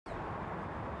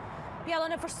Yeah,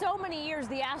 Lena, for so many years,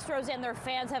 the Astros and their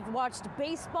fans have watched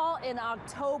baseball in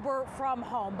October from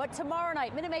home. But tomorrow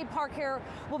night, Minute Maid Park here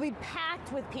will be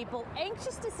packed with people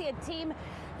anxious to see a team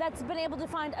that's been able to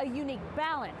find a unique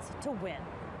balance to win.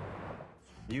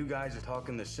 You guys are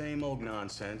talking the same old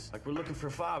nonsense like we're looking for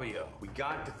Fabio. We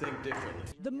got to think differently.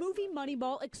 The movie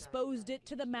Moneyball exposed it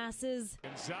to the masses.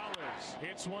 Gonzalez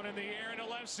hits one in the air into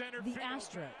left center The field.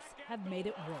 Astros have made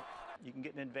it work. You can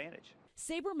get an advantage.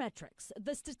 Sabermetrics,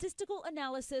 the statistical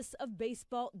analysis of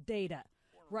baseball data.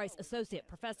 Rice Associate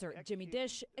Professor Jimmy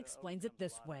Dish explains it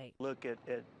this way. Look at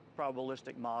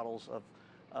probabilistic models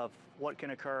of what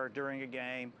can occur during a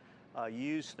game,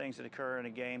 use things that occur in a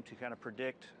game to kind of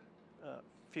predict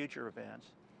future events.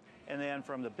 And then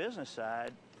from the business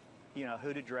side, you know,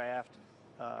 who to draft,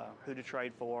 who to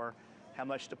trade for, how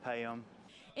much to pay them.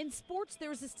 In sports,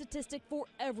 there's a statistic for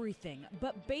everything,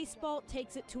 but baseball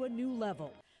takes it to a new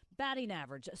level. Batting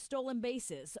average, stolen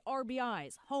bases,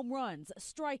 RBIs, home runs,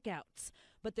 strikeouts.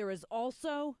 But there is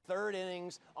also third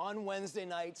innings on Wednesday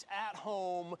nights at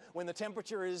home when the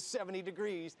temperature is 70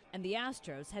 degrees. And the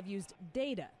Astros have used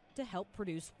data to help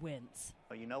produce wins.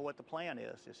 You know what the plan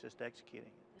is, it's just executing.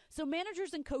 So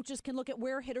managers and coaches can look at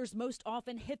where hitters most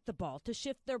often hit the ball to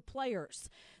shift their players.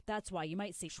 That's why you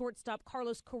might see shortstop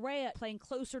Carlos Correa playing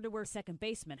closer to where second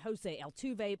baseman Jose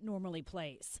Altuve normally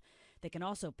plays. They can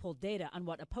also pull data on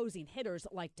what opposing hitters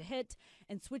like to hit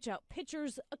and switch out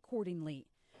pitchers accordingly.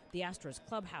 The Astros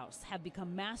clubhouse have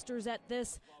become masters at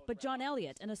this, but John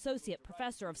Elliott, an associate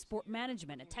professor of sport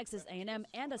management at Texas A&M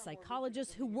and a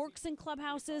psychologist who works in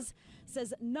clubhouses,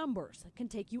 says numbers can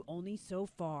take you only so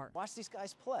far. Watch these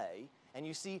guys play, and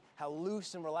you see how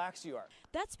loose and relaxed you are.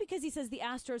 That's because he says the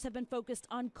Astros have been focused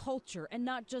on culture and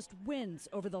not just wins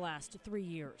over the last 3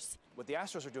 years. What the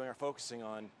Astros are doing are focusing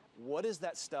on what is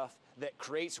that stuff that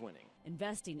creates winning.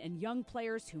 Investing in young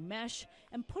players who mesh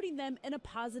and putting them in a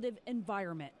positive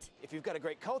environment. If you've got a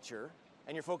great culture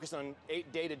and you're focused on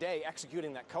day to day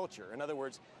executing that culture, in other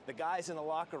words, the guys in the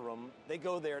locker room, they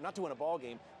go there not to win a ball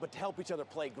game, but to help each other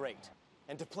play great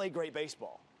and to play great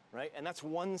baseball. Right? And that's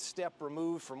one step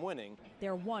removed from winning.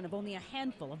 They're one of only a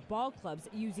handful of ball clubs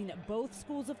using both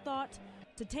schools of thought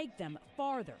to take them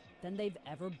farther than they've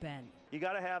ever been. You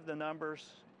got to have the numbers,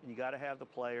 and you got to have the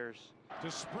players. To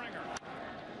Springer.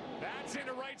 That's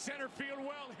into right center field,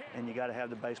 well hit. And you got to have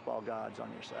the baseball gods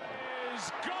on your side. Is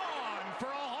gone for a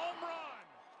home run.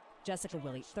 Jessica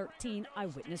Willey, 13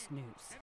 Eyewitness News.